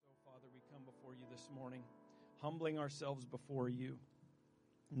this morning, humbling ourselves before you,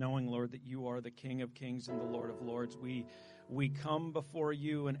 knowing, Lord, that you are the King of kings and the Lord of lords. We come before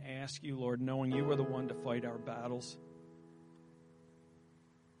you and ask you, Lord, knowing you are the one to fight our battles.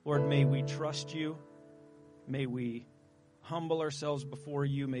 Lord, may we trust you. May we humble ourselves before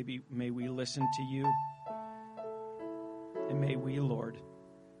you. May we listen to you. And may we, Lord,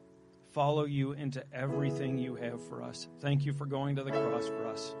 follow you into everything you have for us. Thank you for going to the cross for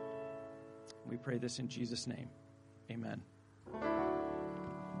us. We pray this in Jesus' name. Amen.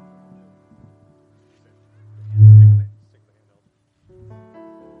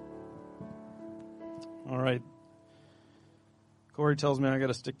 All right. Corey tells me I got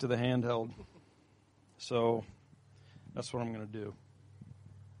to stick to the handheld. So that's what I'm going to do.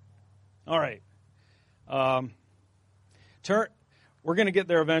 All right. We're going to get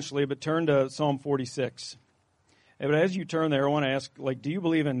there eventually, but turn to Psalm 46. But as you turn there, I want to ask, do you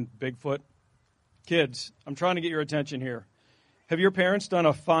believe in Bigfoot? Kids, I'm trying to get your attention here. Have your parents done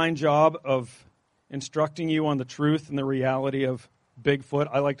a fine job of instructing you on the truth and the reality of Bigfoot?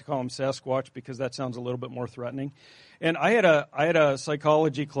 I like to call him Sasquatch because that sounds a little bit more threatening. And I had a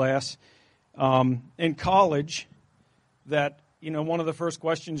psychology class in college that, one of the first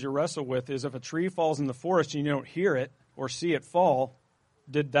questions you wrestle with is if a tree falls in the forest and you don't hear it or see it fall,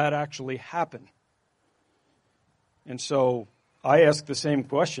 did that actually happen? And so I asked the same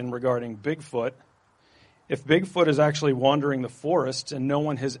question regarding Bigfoot. If Bigfoot is actually wandering the forests and no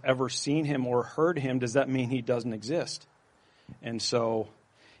one has ever seen him or heard him, does that mean he doesn't exist? And so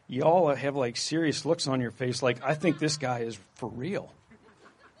y'all have serious looks on your face I think this guy is for real.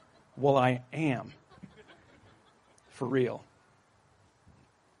 Well, I am for real.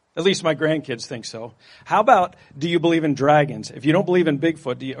 At least my grandkids think so. How about, do you believe in dragons? If you don't believe in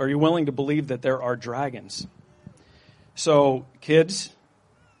Bigfoot, are you willing to believe that there are dragons? So, kids,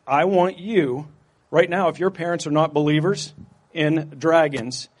 I want you, right now, if your parents are not believers in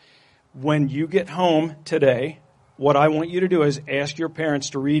dragons, when you get home today, what I want you to do is ask your parents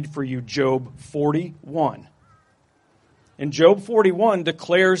to read for you Job 41. And Job 41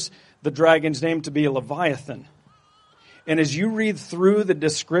 declares the dragon's name to be a Leviathan. And as you read through the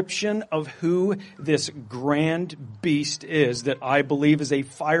description of who this grand beast is that I believe is a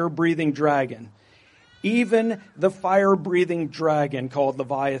fire-breathing dragon, even the fire-breathing dragon called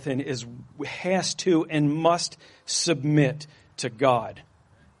Leviathan has to and must submit to God,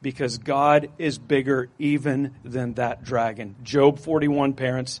 because God is bigger even than that dragon. Job 41,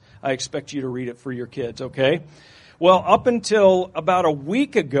 parents, I expect you to read it for your kids, okay? Well, up until about a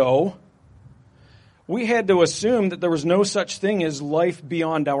week ago, we had to assume that there was no such thing as life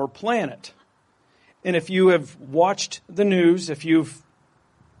beyond our planet. And if you have watched the news,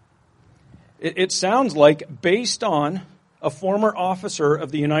 it sounds like, based on a former officer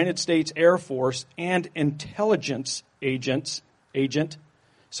of the United States Air Force and intelligence agent,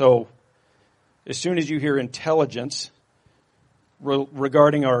 so as soon as you hear intelligence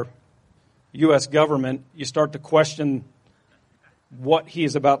regarding our U.S. government, you start to question what he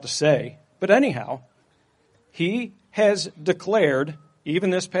is about to say. But anyhow, he has declared, even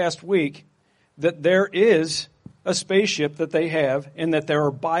this past week, that there is a spaceship that they have and that there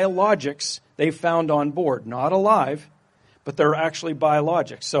are biologics they found on board. Not alive, but they're actually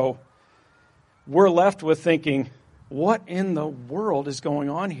biologics. So we're left with thinking, what in the world is going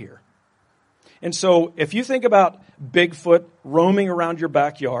on here? And so if you think about Bigfoot roaming around your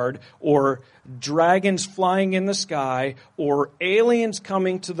backyard, or dragons flying in the sky, or aliens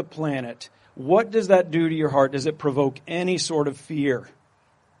coming to the planet, what does that do to your heart? Does it provoke any sort of fear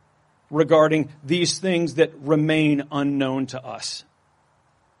regarding these things that remain unknown to us?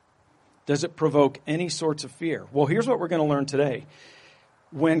 Does it provoke any sorts of fear? Well, here's what we're going to learn today.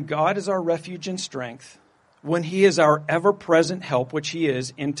 When God is our refuge and strength, when He is our ever-present help, which He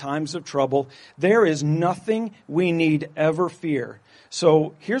is in times of trouble, there is nothing we need ever fear.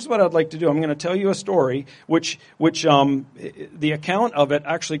 So here's what I'd like to do. I'm going to tell you a story, which the account of it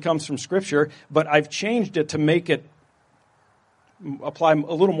actually comes from Scripture, but I've changed it to make it apply a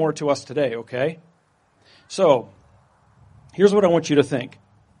little more to us today, okay? So here's what I want you to think.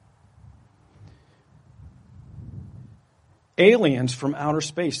 Aliens from outer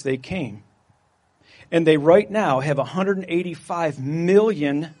space, they came. And they right now have 185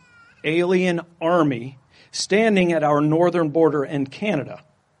 million alien army standing at our northern border in Canada.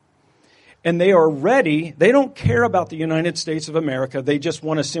 And they are ready. They don't care about the United States of America. They just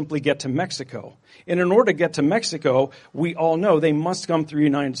want to simply get to Mexico. And in order to get to Mexico, we all know they must come through the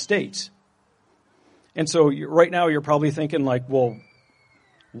United States. And so right now you're probably thinking well,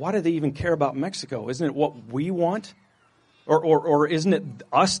 why do they even care about Mexico? Isn't it what we want? Or isn't it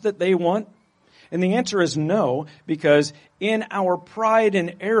us that they want? And the answer is no, because in our pride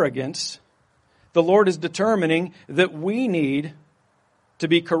and arrogance, the Lord is determining that we need to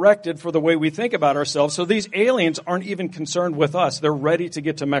be corrected for the way we think about ourselves. So these aliens aren't even concerned with us. They're ready to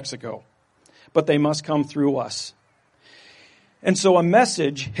get to Mexico, but they must come through us. And so a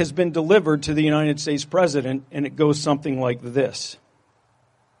message has been delivered to the United States president, and it goes something like this.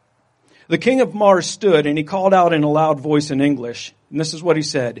 The king of Mars stood, and he called out in a loud voice in English. And this is what he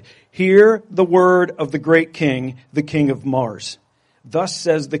said. Hear the word of the great king, the king of Mars. Thus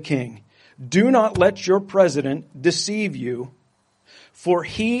says the king, do not let your president deceive you, for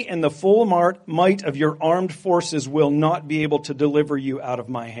he and the full might of your armed forces will not be able to deliver you out of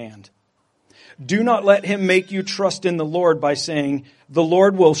my hand. Do not let him make you trust in the Lord by saying, the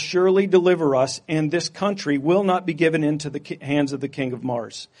Lord will surely deliver us, and this country will not be given into the hands of the king of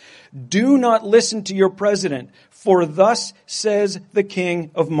Mars. Do not listen to your president, for thus says the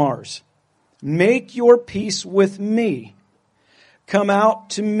king of Mars. Make your peace with me. Come out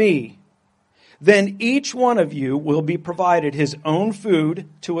to me. Then each one of you will be provided his own food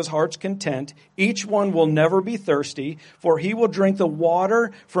to his heart's content. Each one will never be thirsty, for he will drink the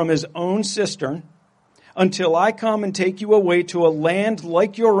water from his own cistern until I come and take you away to a land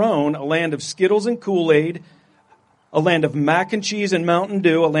like your own, a land of Skittles and Kool-Aid, a land of mac and cheese and Mountain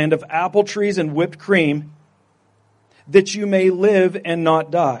Dew, a land of apple trees and whipped cream, that you may live and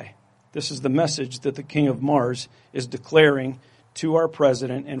not die. This is the message that the king of Mars is declaring to our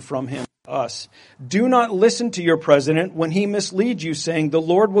president and from him. Us. Do not listen to your president when he misleads you, saying, the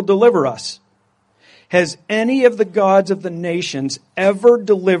Lord will deliver us. Has any of the gods of the nations ever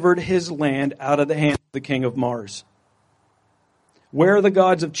delivered his land out of the hand of the king of Mars? Where are the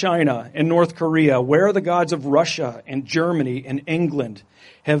gods of China and North Korea? Where are the gods of Russia and Germany and England?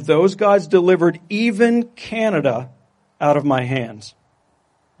 Have those gods delivered even Canada out of my hands?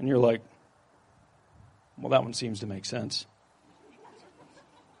 And you're like, well, that one seems to make sense.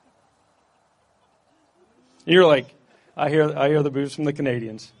 You're like, I hear the boos from the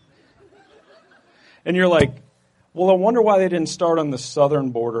Canadians. And you're like, well, I wonder why they didn't start on the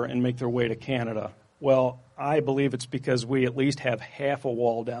southern border and make their way to Canada. Well, I believe it's because we at least have half a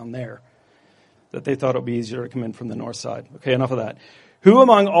wall down there, that they thought it would be easier to come in from the north side. Okay, enough of that. Who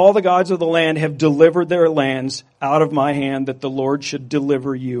among all the gods of the land have delivered their lands out of my hand, that the Lord should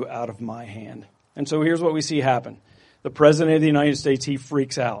deliver you out of my hand? And so here's what we see happen. The president of the United States, he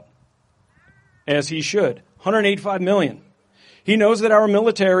freaks out, as he should. 185 million. He knows that our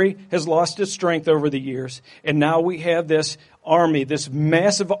military has lost its strength over the years, and now we have this army, this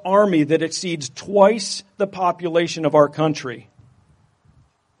massive army that exceeds twice the population of our country.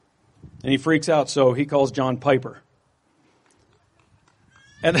 And he freaks out, so he calls John Piper.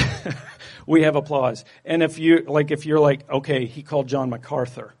 And we have applause. And if you're like, okay, he called John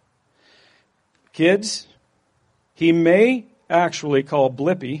MacArthur. Kids, he may actually call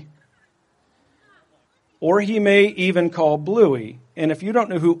Blippy, or he may even call Bluey. And if you don't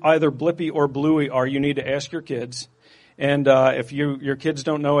know who either Blippy or Bluey are, you need to ask your kids. And if your kids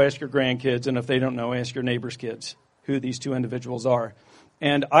don't know, ask your grandkids. And if they don't know, ask your neighbor's kids who these two individuals are.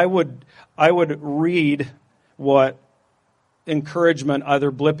 And I would read what encouragement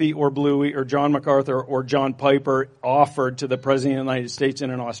either Blippy or Bluey or John MacArthur or John Piper offered to the President of the United States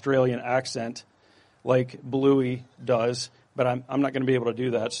in an Australian accent, like Bluey does. But I'm not going to be able to do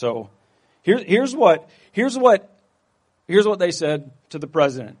that, so... Here's what they said to the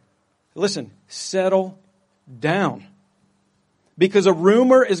president. Listen, settle down. Because a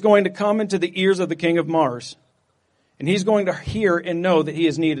rumor is going to come into the ears of the king of Mars. And he's going to hear and know that he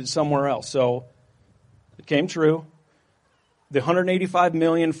is needed somewhere else. So it came true. The 185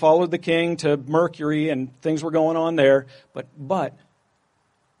 million followed the king to Mercury and things were going on there. But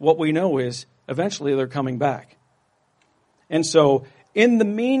what we know is eventually they're coming back. And so in the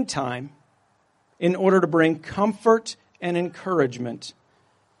meantime, in order to bring comfort and encouragement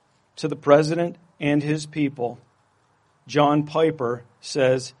to the president and his people, John Piper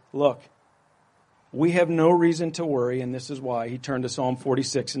says, look, we have no reason to worry, and this is why. He turned to Psalm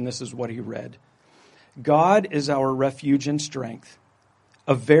 46, and this is what he read. God is our refuge and strength,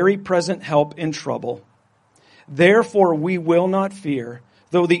 a very present help in trouble. Therefore we will not fear,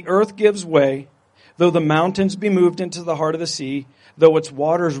 though the earth gives way, though the mountains be moved into the heart of the sea, though its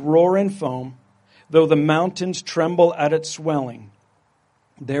waters roar and foam, though the mountains tremble at its swelling.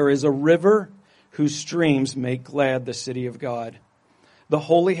 There is a river whose streams make glad the city of God, the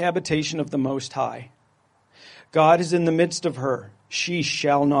holy habitation of the Most High. God is in the midst of her. She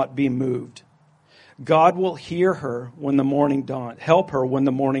shall not be moved. God will hear her when the morning dawns, help her when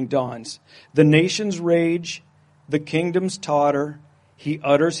the morning dawns. The nations rage, the kingdoms totter. He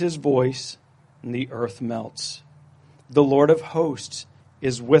utters his voice. and the earth melts. The Lord of hosts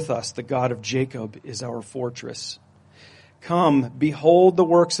is with us. The God of Jacob is our fortress. Come, behold the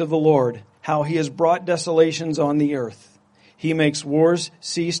works of the Lord, how he has brought desolations on the earth. He makes wars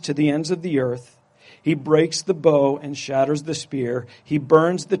cease to the ends of the earth. He breaks the bow and shatters the spear. He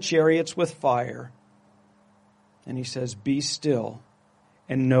burns the chariots with fire. And he says, be still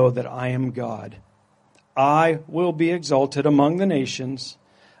and know that I am God. I will be exalted among the nations.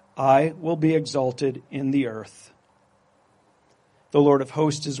 I will be exalted in the earth. The Lord of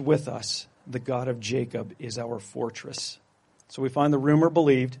hosts is with us. The God of Jacob is our fortress. So we find the rumor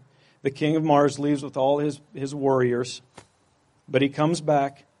believed. The king of Mars leaves with all his warriors. But he comes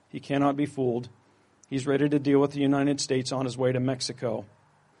back. He cannot be fooled. He's ready to deal with the United States on his way to Mexico.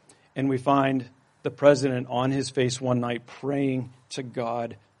 And we find the president on his face one night praying to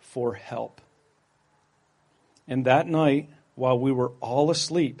God for help. And that night, while we were all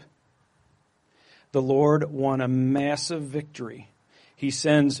asleep, the Lord won a massive victory. He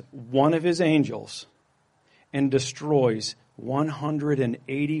sends one of his angels and destroys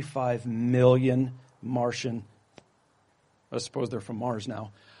 185 million Martian, I suppose they're from Mars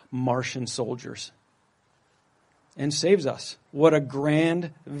now, Martian soldiers. And saves us. What a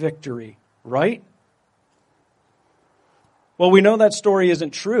grand victory, right? Well, we know that story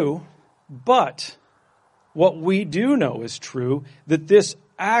isn't true, but what we do know is true, that this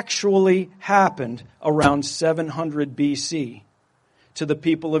actually happened around 700 BC to the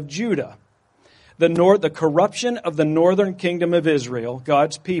people of Judah. The corruption of the northern kingdom of Israel,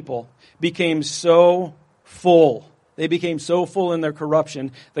 God's people, became so full. They became so full in their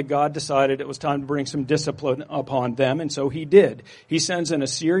corruption that God decided it was time to bring some discipline upon them, and so he did. He sends an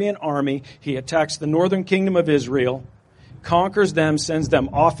Assyrian army. He attacks the northern kingdom of Israel, conquers them, sends them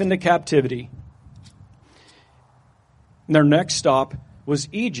off into captivity. And their next stop was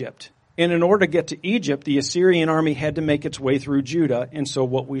Egypt. And in order to get to Egypt, the Assyrian army had to make its way through Judah. And so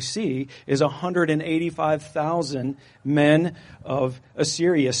what we see is 185,000 men of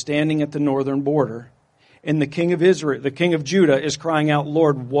Assyria standing at the northern border. And the king of Israel, the king of Judah, is crying out,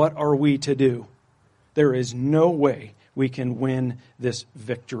 Lord, what are we to do? There is no way we can win this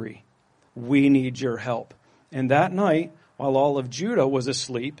victory. We need your help. And that night, while all of Judah was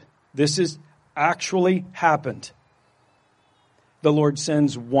asleep, this is actually happened. The Lord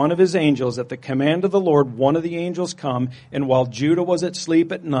sends one of his angels. At the command of the Lord, one of the angels come, and while Judah was at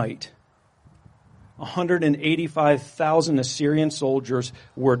sleep at night, 185,000 Assyrian soldiers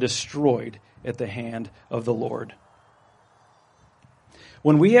were destroyed at the hand of the Lord.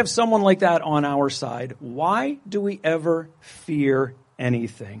 When we have someone like that on our side, why do we ever fear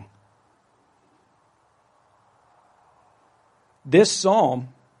anything? This psalm,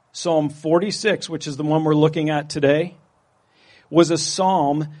 Psalm 46, which is the one we're looking at today, was a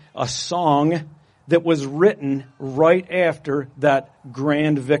song that was written right after that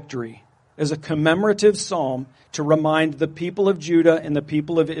grand victory as a commemorative psalm to remind the people of Judah and the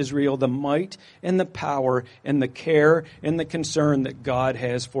people of Israel the might and the power and the care and the concern that God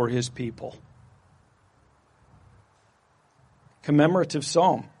has for his people. Commemorative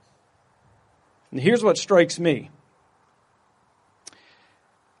psalm. And here's what strikes me.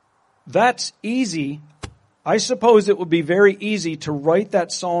 That's easy. I suppose it would be very easy to write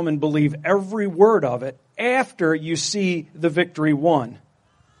that psalm and believe every word of it after you see the victory won.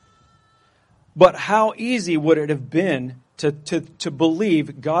 But how easy would it have been to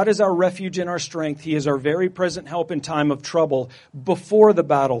believe God is our refuge and our strength. He is our very present help in time of trouble before the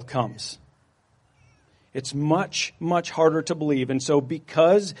battle comes. It's much, much harder to believe. And so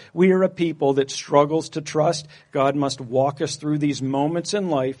because we are a people that struggles to trust, God must walk us through these moments in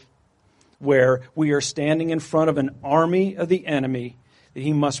life where we are standing in front of an army of the enemy, that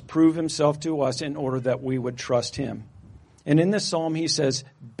he must prove himself to us in order that we would trust him. And in this psalm, he says,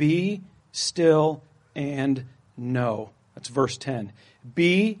 be still and know. That's verse 10.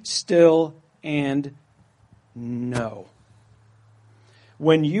 Be still and know.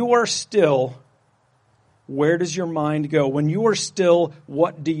 When you are still, where does your mind go? When you are still,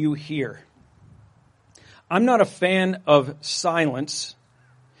 what do you hear? I'm not a fan of silence.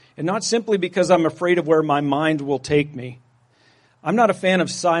 And not simply because I'm afraid of where my mind will take me. I'm not a fan of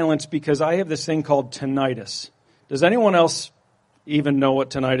silence because I have this thing called tinnitus. Does anyone else even know what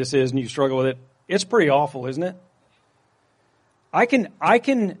tinnitus is and you struggle with it? It's pretty awful, isn't it? I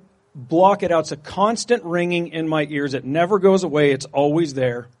can block it out. It's a constant ringing in my ears. It never goes away. It's always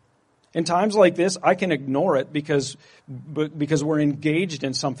there. In times like this, I can ignore it because we're engaged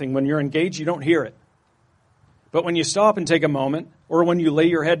in something. When you're engaged, you don't hear it. But when you stop and take a moment, or when you lay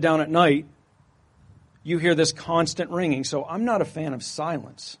your head down at night, you hear this constant ringing. So I'm not a fan of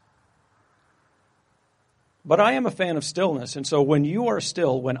silence. But I am a fan of stillness. And so when you are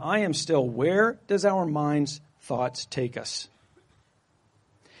still, when I am still, where does our mind's thoughts take us?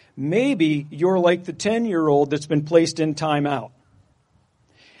 Maybe you're like the 10-year-old that's been placed in timeout.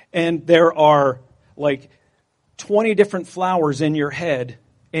 And there are like 20 different flowers in your head,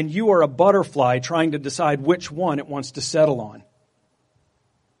 and you are a butterfly trying to decide which one it wants to settle on.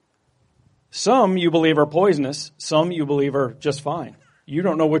 Some you believe are poisonous, some you believe are just fine. You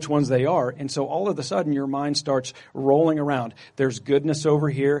don't know which ones they are, and so all of a sudden your mind starts rolling around. There's goodness over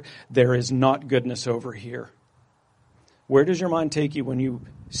here, there is not goodness over here. Where does your mind take you when you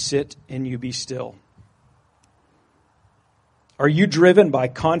sit and you be still? Are you driven by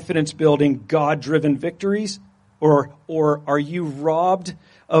confidence-building, God-driven victories? Or are you robbed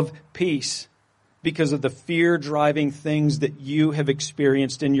of peace because of the fear-driving things that you have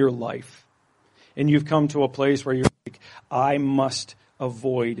experienced in your life? And you've come to a place where you're like, I must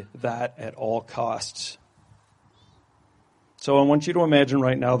avoid that at all costs. So I want you to imagine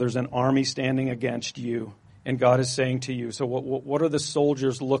right now there's an army standing against you. And God is saying to you, so what do the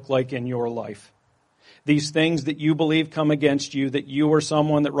soldiers look like in your life? These things that you believe come against you, that you are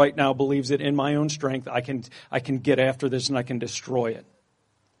someone that right now believes that in my own strength, I can get after this and I can destroy it.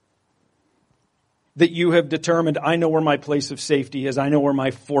 That you have determined, I know where my place of safety is. I know where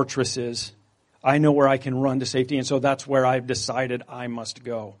my fortress is. I know where I can run to safety. And so that's where I've decided I must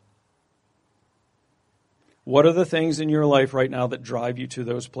go. What are the things in your life right now that drive you to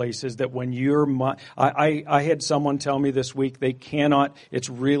those places that when you're... I had someone tell me this week they cannot, it's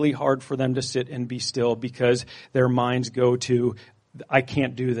really hard for them to sit and be still because their minds go to, I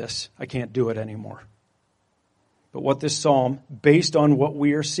can't do this. I can't do it anymore. But what this psalm, based on what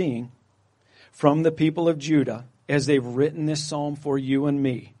we are seeing from the people of Judah, as they've written this psalm for you and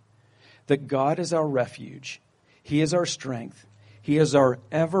me, that God is our refuge. He is our strength. He is our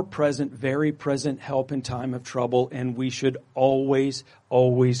ever-present, very present help in time of trouble, and we should always,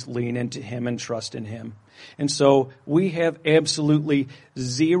 always lean into Him and trust in Him. And so we have absolutely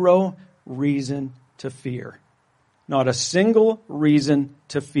zero reason to fear. Not a single reason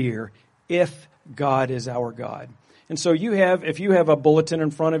to fear if God is our God. And so if you have a bulletin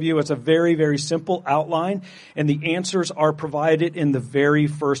in front of you, it's a very, very simple outline, and the answers are provided in the very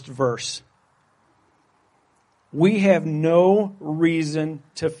first verse. We have no reason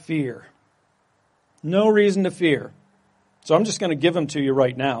to fear. No reason to fear. So I'm just going to give them to you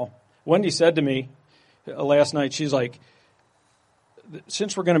right now. Wendy said to me last night, she's like,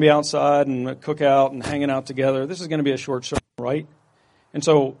 since we're going to be outside and cook out and hanging out together, this is going to be a short sermon, right? And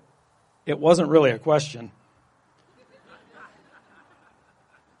so it wasn't really a question.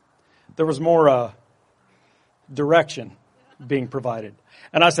 There was more direction being provided.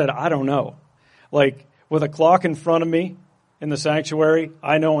 And I said, I don't know. Like, with a clock in front of me in the sanctuary,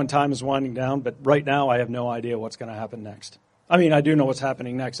 I know when time is winding down, but right now I have no idea what's going to happen next. I mean, I do know what's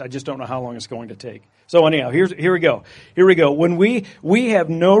happening next. I just don't know how long it's going to take. So anyhow, here we go. Here we go. When we have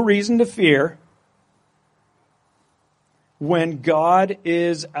no reason to fear when God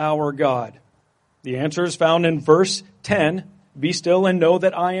is our God. The answer is found in verse 10. Be still and know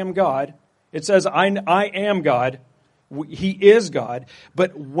that I am God. It says, I am God. He is God,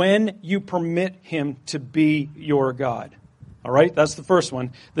 but when you permit Him to be your God. All right, that's the first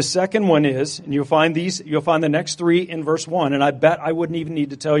one. The second one is, and you'll find the next three in verse 1, and I bet I wouldn't even need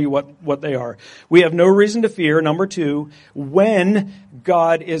to tell you what they are. We have no reason to fear, number 2, when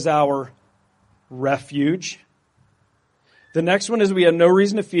God is our refuge. The next one is we have no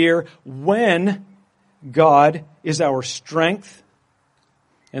reason to fear when God is our strength.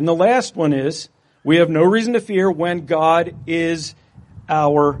 And the last one is, we have no reason to fear when God is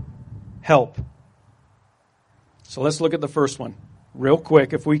our help. So let's look at the first one real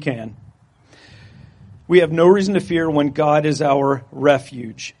quick if we can. We have no reason to fear when God is our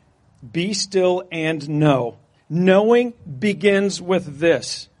refuge. Be still and know. Knowing begins with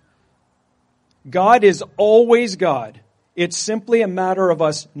this. God is always God. It's simply a matter of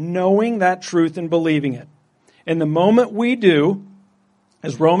us knowing that truth and believing it. And the moment we do,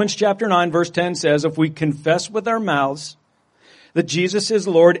 as Romans chapter 9 verse 10 says, if we confess with our mouths that Jesus is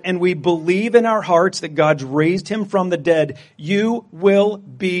Lord and we believe in our hearts that God's raised Him from the dead, you will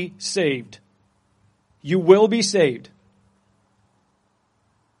be saved. You will be saved.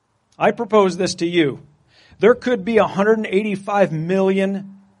 I propose this to you. There could be 185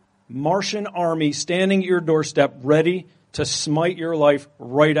 million Martian army standing at your doorstep ready to smite your life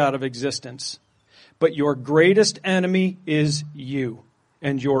right out of existence. But your greatest enemy is you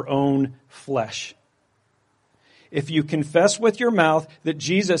and your own flesh. If you confess with your mouth that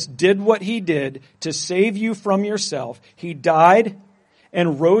Jesus did what He did to save you from yourself, He died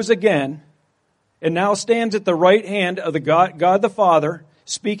and rose again, and now stands at the right hand of the God the Father,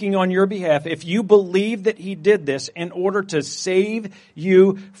 speaking on your behalf. If you believe that he did this in order to save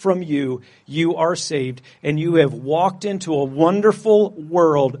you from you, you are saved. And you have walked into a wonderful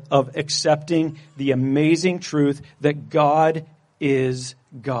world of accepting the amazing truth that God is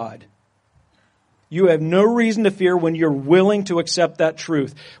God. You have no reason to fear when you're willing to accept that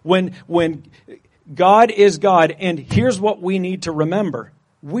truth. When God is God, and here's what we need to remember.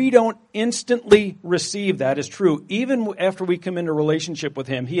 We don't instantly receive that as true. Even after we come into relationship with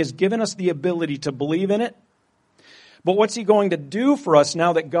him, he has given us the ability to believe in it. But what's he going to do for us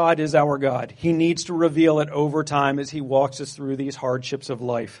now that God is our God? He needs to reveal it over time as he walks us through these hardships of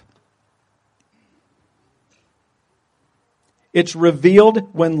life. It's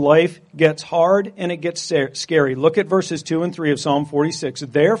revealed when life gets hard and it gets scary. Look at verses 2 and 3 of Psalm 46.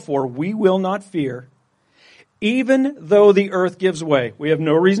 Therefore, we will not fear, even though the earth gives way. We have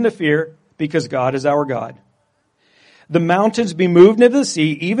no reason to fear because God is our God. The mountains be moved into the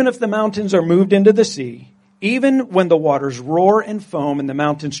sea, even if the mountains are moved into the sea. Even when the waters roar and foam and the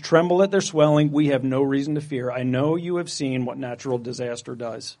mountains tremble at their swelling, we have no reason to fear. I know you have seen what natural disaster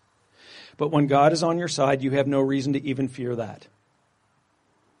does. But when God is on your side, you have no reason to even fear that.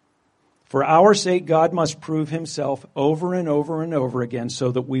 For our sake, God must prove himself over and over and over again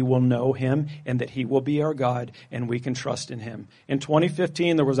so that we will know him and that he will be our God and we can trust in him. In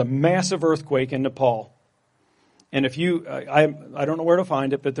 2015, there was a massive earthquake in Nepal. And if you, I don't know where to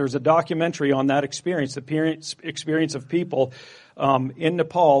find it, but there's a documentary on that experience, the experience of people in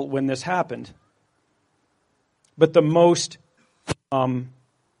Nepal when this happened. But the most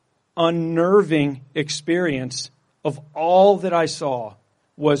unnerving experience of all that I saw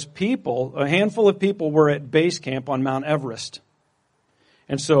was people, a handful of people were at base camp on Mount Everest.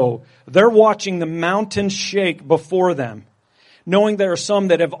 And so they're watching the mountains shake before them, knowing there are some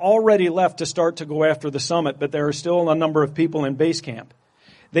that have already left to start to go after the summit, but there are still a number of people in base camp.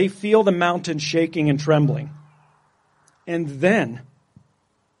 They feel the mountains shaking and trembling. And then,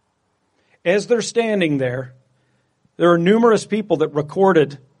 as they're standing there are numerous people that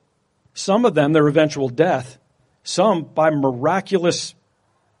recorded, some of them, their eventual death, some by the miraculous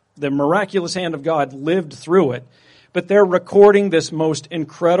hand of God lived through it, but they're recording this most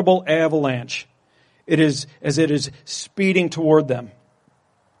incredible avalanche. It is as it is speeding toward them.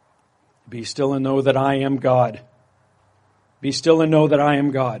 Be still and know that I am God. Be still and know that I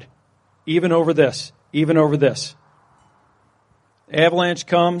am God. Even over this. Avalanche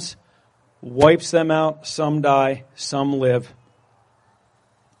comes, wipes them out. Some die, some live.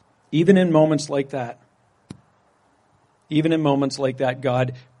 Even in moments like that,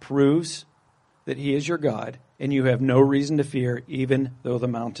 God proves that he is your God, and you have no reason to fear, even though the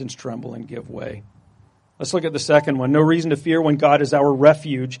mountains tremble and give way. Let's look at the second one. No reason to fear when God is our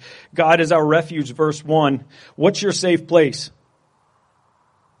refuge. God is our refuge, verse 1. What's your safe place?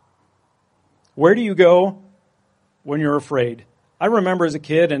 Where do you go when you're afraid? I remember as a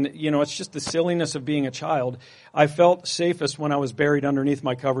kid, and it's just the silliness of being a child, I felt safest when I was buried underneath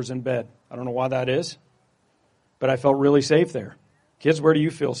my covers in bed. I don't know why that is, but I felt really safe there. Kids, where do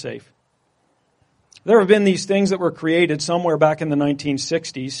you feel safe? There have been these things that were created somewhere back in the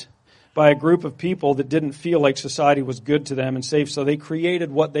 1960s by a group of people that didn't feel like society was good to them and safe, so they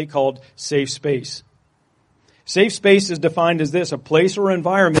created what they called safe space. Safe space is defined as this: a place or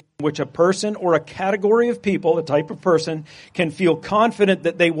environment in which a person or a category of people, a type of person, can feel confident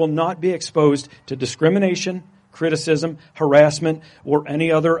that they will not be exposed to discrimination, criticism, harassment, or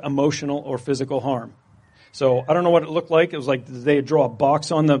any other emotional or physical harm. So I don't know what it looked like. It was like they draw a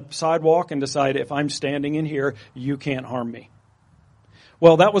box on the sidewalk and decide, if I'm standing in here, you can't harm me.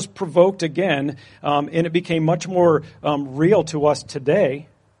 Well, that was provoked again, and it became much more real to us today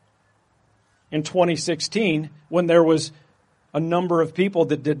in 2016 when there was a number of people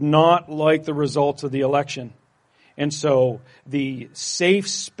that did not like the results of the election. And so the safe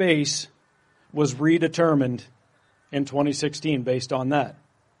space was redetermined in 2016 based on that.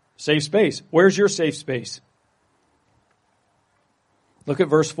 Safe space. Where's your safe space? Look at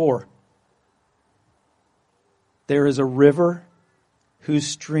verse 4. There is a river whose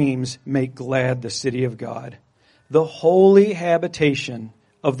streams make glad the city of God, the holy habitation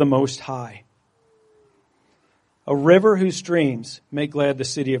of the Most High. A river whose streams make glad the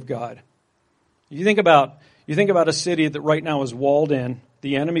city of God. You think about a city that right now is walled in,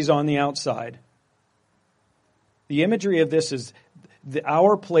 the enemy's on the outside. The imagery of this is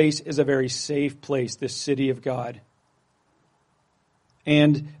our place is a very safe place, this city of God.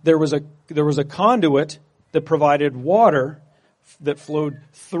 And there was a conduit that provided water that flowed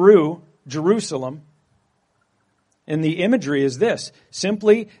through Jerusalem. And the imagery is this,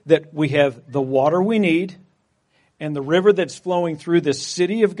 simply that we have the water we need, and the river that's flowing through this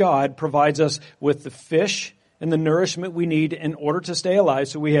city of God provides us with the fish and the nourishment we need in order to stay alive.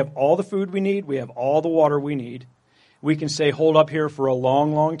 So we have all the food we need, we have all the water we need. We can stay holed up here for a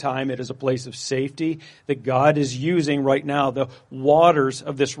long, long time. It is a place of safety that God is using right now, the waters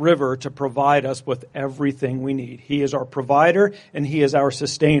of this river, to provide us with everything we need. He is our provider and He is our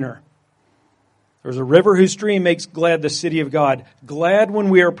sustainer. There's a river whose stream makes glad the city of God. Glad when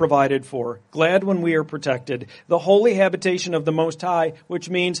we are provided for. Glad when we are protected. The holy habitation of the Most High, which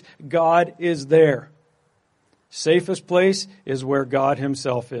means God is there. Safest place is where God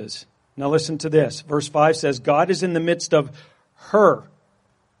Himself is. Now listen to this. Verse 5 says, God is in the midst of her.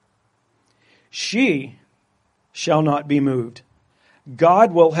 She shall not be moved.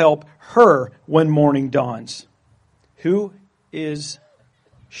 God will help her when morning dawns. Who is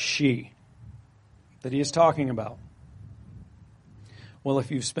she that He is talking about? Well,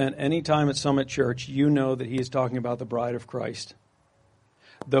 if you've spent any time at Summit Church, you know that He is talking about the bride of Christ.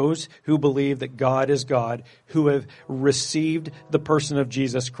 Those who believe that God is God, who have received the person of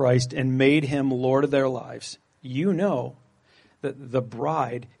Jesus Christ and made Him Lord of their lives, you know that the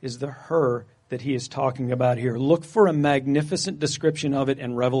bride is the her that He is talking about here. Look for a magnificent description of it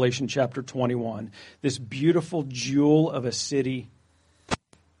in Revelation chapter 21. This beautiful jewel of a city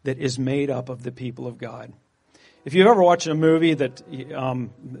that is made up of the people of God. If you've ever watched a movie that's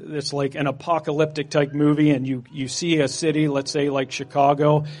like an apocalyptic type movie, and you see a city, let's say like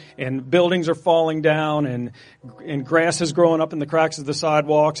Chicago, and buildings are falling down, and grass is growing up in the cracks of the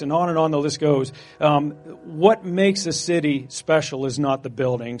sidewalks, and on the list goes. What makes a city special is not the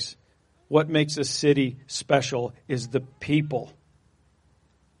buildings. What makes a city special is the people.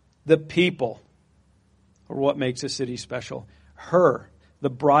 The people are what makes a city special. Her, the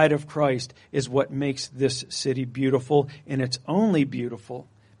bride of Christ, is what makes this city beautiful, and it's only beautiful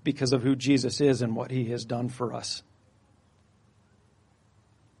because of who Jesus is and what He has done for us.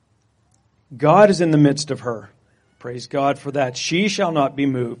 God is in the midst of her. Praise God for that. She shall not be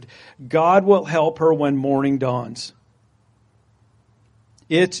moved. God will help her when morning dawns.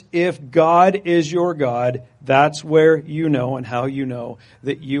 It's if God is your God, that's where you know and how you know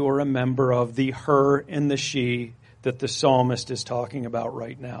that you are a member of the her and the she that the psalmist is talking about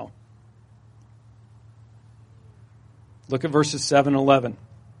right now. Look at verses 7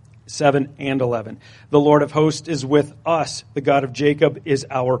 and 11. The Lord of hosts is with us. The God of Jacob is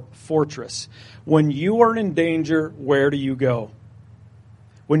our fortress. When you are in danger, where do you go?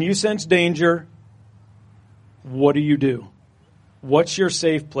 When you sense danger, what do? What's your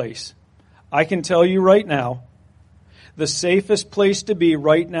safe place? I can tell you right now, the safest place to be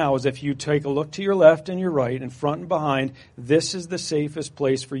right now is if you take a look to your left and your right, in front and behind. This is the safest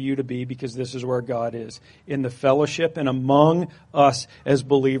place for you to be because this is where God is. In the fellowship and among us as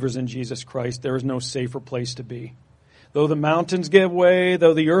believers in Jesus Christ, there is no safer place to be. Though the mountains give way,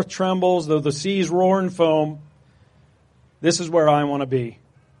 though the earth trembles, though the seas roar and foam, this is where I want to be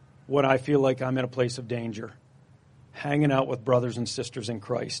when I feel like I'm in a place of danger, hanging out with brothers and sisters in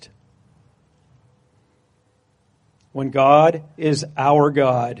Christ. When God is our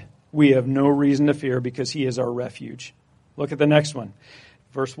God, we have no reason to fear because He is our refuge. Look at the next one.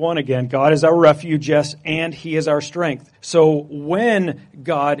 Verse 1 again. God is our refuge, yes, and He is our strength. So when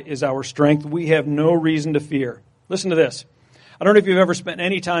God is our strength, we have no reason to fear. Listen to this. I don't know if you've ever spent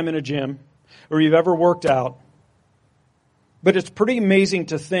any time in a gym or you've ever worked out, but it's pretty amazing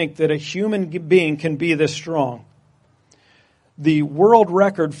to think that a human being can be this strong. The world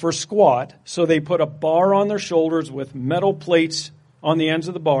record for squat, so they put a bar on their shoulders with metal plates on the ends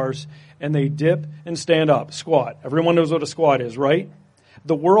of the bars, and they dip and stand up. Squat. Everyone knows what a squat is, right?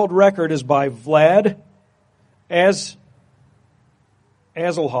 The world record is by Vlad Hasselhoff.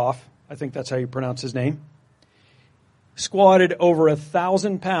 I think that's how you pronounce his name. Squatted over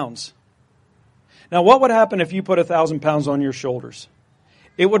 1,000 pounds. Now, what would happen if you put 1,000 pounds on your shoulders?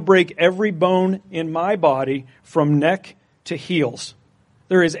 It would break every bone in my body from neck to heels.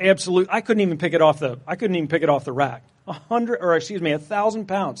 There is I couldn't even pick it off the rack. 1,000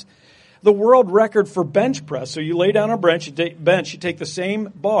 pounds. The world record for bench press. So you lay down a bench, you take the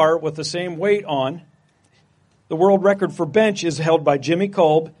same bar with the same weight on. The world record for bench is held by Jimmy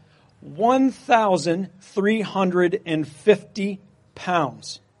Kolb, 1,350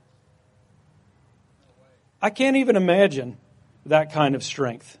 pounds. I can't even imagine that kind of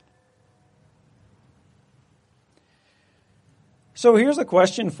strength. So here's a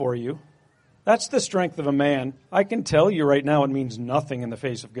question for you. That's the strength of a man. I can tell you right now it means nothing in the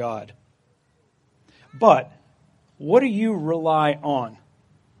face of God. But what do you rely on?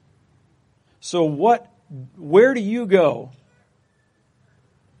 So what Where do you go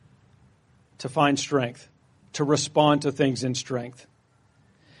to find strength, to respond to things in strength?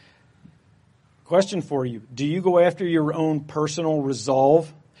 Question for you. Do you go after your own personal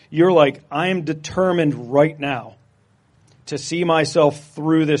resolve? You're like, I am determined right now to see myself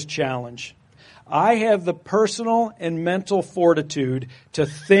through this challenge. I have the personal and mental fortitude to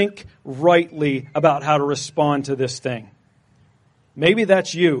think rightly about how to respond to this thing. Maybe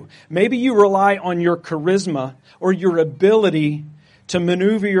that's you. Maybe you rely on your charisma or your ability to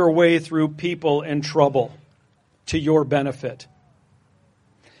maneuver your way through people in trouble to your benefit.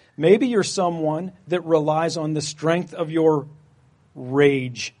 Maybe you're someone that relies on the strength of your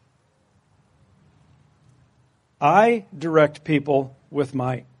rage. I direct people with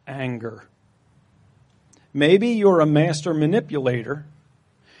my anger. Maybe you're a master manipulator.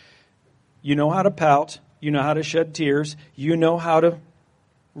 You know how to pout. You know how to shed tears. You know how to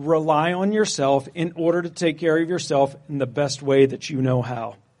rely on yourself in order to take care of yourself in the best way that you know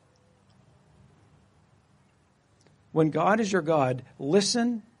how. When God is your God,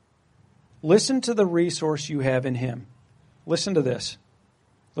 listen to the resource you have in Him. Listen to this.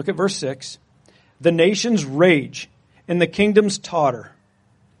 Look at verse 6. The nations rage and the kingdoms totter.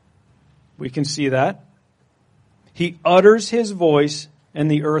 We can see that. He utters His voice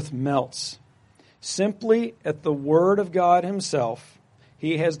and the earth melts. Simply at the word of God Himself,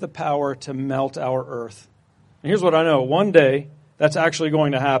 He has the power to melt our earth. And here's what I know. One day, that's actually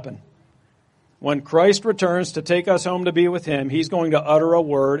going to happen. When Christ returns to take us home to be with Him, He's going to utter a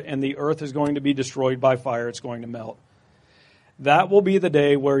word and the earth is going to be destroyed by fire. It's going to melt. That will be the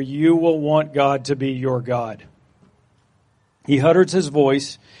day where you will want God to be your God. He utters His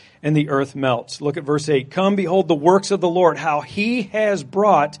voice and the earth melts. Look at verse 8. Come, behold the works of the Lord, how He has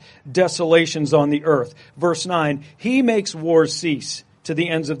brought desolations on the earth. Verse 9. He makes wars cease to the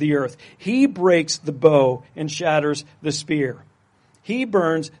ends of the earth. He breaks the bow and shatters the spear. He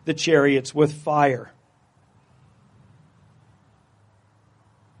burns the chariots with fire.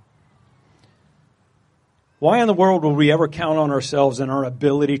 Why in the world would we ever count on ourselves and our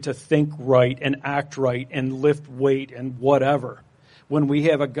ability to think right and act right and lift weight and whatever, when we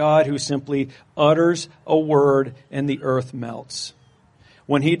have a God who simply utters a word and the earth melts?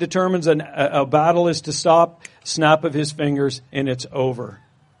 When He determines a battle is to stop, snap of His fingers, and it's over.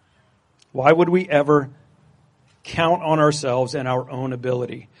 Why would we ever count on ourselves and our own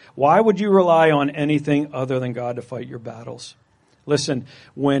ability? Why would you rely on anything other than God to fight your battles? Listen,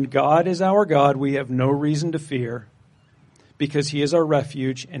 when God is our God, we have no reason to fear because He is our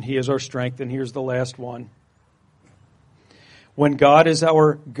refuge and He is our strength. And here's the last one. When God is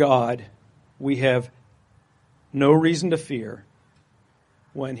our God, we have no reason to fear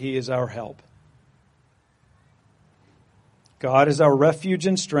when He is our help. God is our refuge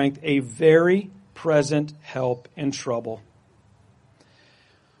and strength, a very present help in trouble.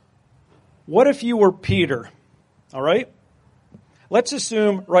 What if you were Peter? All right? Let's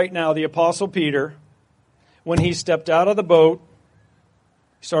assume right now the Apostle Peter, when he stepped out of the boat,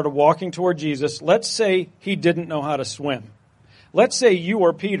 started walking toward Jesus. Let's say he didn't know how to swim. Let's say you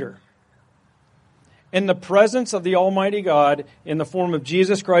are Peter. In the presence of the Almighty God, in the form of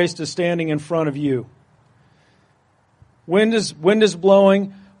Jesus Christ, is standing in front of you. Wind is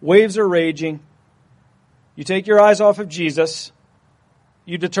blowing, waves are raging. You take your eyes off of Jesus.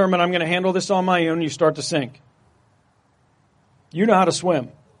 You determine, I'm going to handle this on my own. You start to sink. You know how to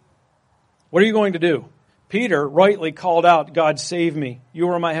swim. What are you going to do? Peter rightly called out, God, save me. You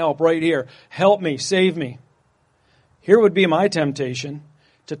are my help right here. Help me, save me. Here would be my temptation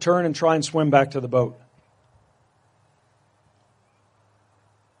to turn and try and swim back to the boat.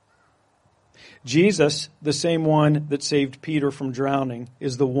 Jesus, the same one that saved Peter from drowning,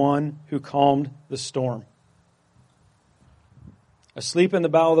 is the one who calmed the storm. Asleep in the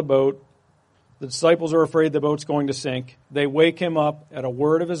bow of the boat, the disciples are afraid the boat's going to sink. They wake Him up at a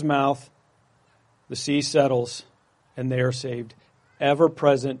word of His mouth. The sea settles, and they are saved.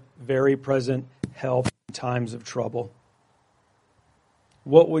 Ever-present, very present help in times of trouble.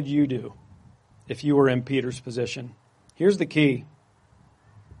 What would you do if you were in Peter's position? Here's the key.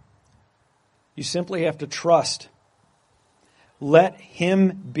 You simply have to trust. Let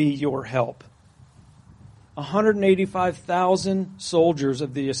Him be your help. 185,000 soldiers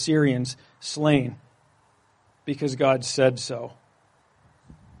of the Assyrians slain because God said so.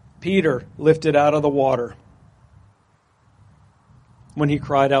 Peter lifted out of the water when he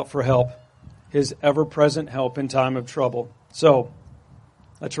cried out for help, His ever-present help in time of trouble. So,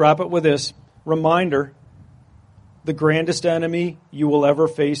 let's wrap it with this reminder. The grandest enemy you will ever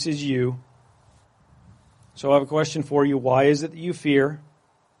face is you. So I have a question for you. Why is it that you fear?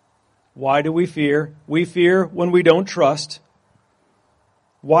 Why do we fear? We fear when we don't trust.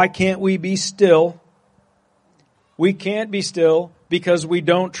 Why can't we be still? We can't be still because we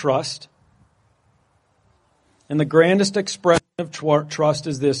don't trust. And the grandest expression of trust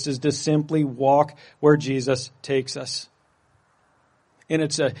is this, is to simply walk where Jesus takes us. And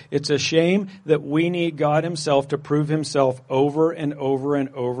it's a shame that we need God himself to prove himself over and over and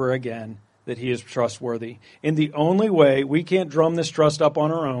over again that he is trustworthy. And the only way, we can't drum this trust up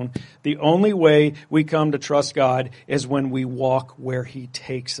on our own, the only way we come to trust God is when we walk where he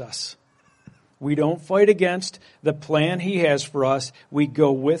takes us. We don't fight against the plan he has for us. We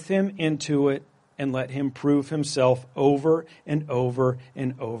go with him into it and let him prove himself over and over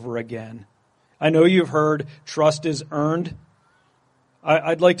and over again. I know you've heard trust is earned.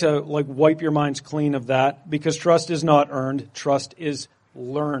 I'd like to wipe your minds clean of that, because trust is not earned. Trust is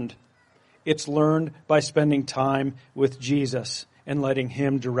learned. It's learned by spending time with Jesus and letting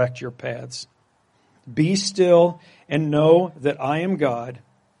him direct your paths. Be still and know that I am God.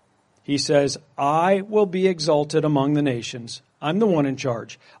 He says, I will be exalted among the nations. I'm the one in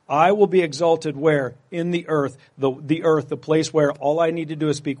charge. I will be exalted where? In the earth. The earth, the place where all I need to do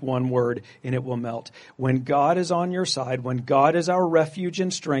is speak one word and it will melt. When God is on your side, when God is our refuge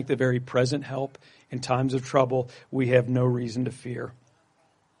and strength, a very present help in times of trouble, we have no reason to fear.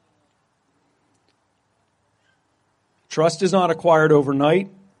 Trust is not acquired overnight.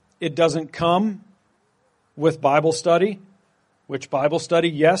 It doesn't come with Bible study. Which Bible study,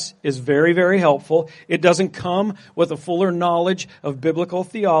 yes, is very, very helpful. It doesn't come with a fuller knowledge of biblical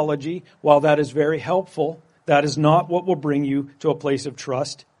theology. While that is very helpful, that is not what will bring you to a place of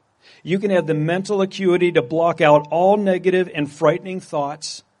trust. You can have the mental acuity to block out all negative and frightening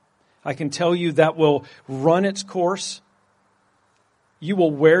thoughts. I can tell you that will run its course. You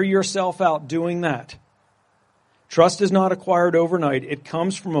will wear yourself out doing that. Trust is not acquired overnight. It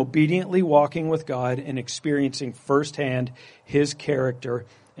comes from obediently walking with God and experiencing firsthand his character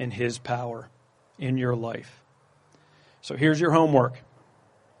and his power in your life. So here's your homework.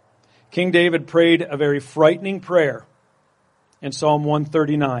 King David prayed a very frightening prayer in Psalm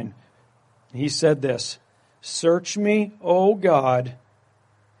 139. He said this, "Search me, O God,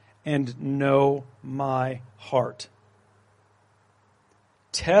 and know my heart.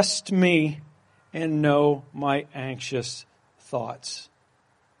 Test me and know my anxious thoughts."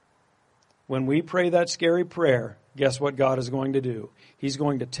 When we pray that scary prayer, guess what God is going to do? He's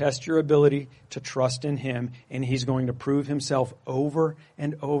going to test your ability to trust in him, and he's going to prove himself over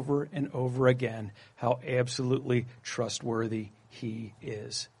and over and over again how absolutely trustworthy he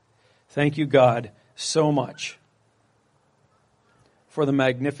is. Thank you, God, so much for the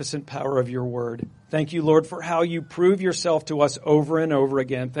magnificent power of your word. Thank you, Lord, for how you prove yourself to us over and over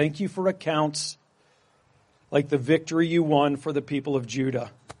again. Thank you for accounts like the victory you won for the people of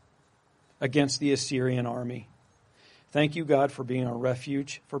Judah against the Assyrian army. Thank you, God, for being our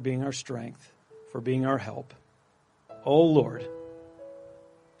refuge, for being our strength, for being our help. Oh, Lord,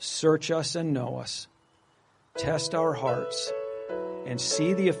 search us and know us. Test our hearts and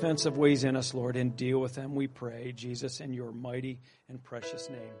see the offensive ways in us, Lord, and deal with them, we pray, Jesus, in your mighty and precious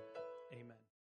name.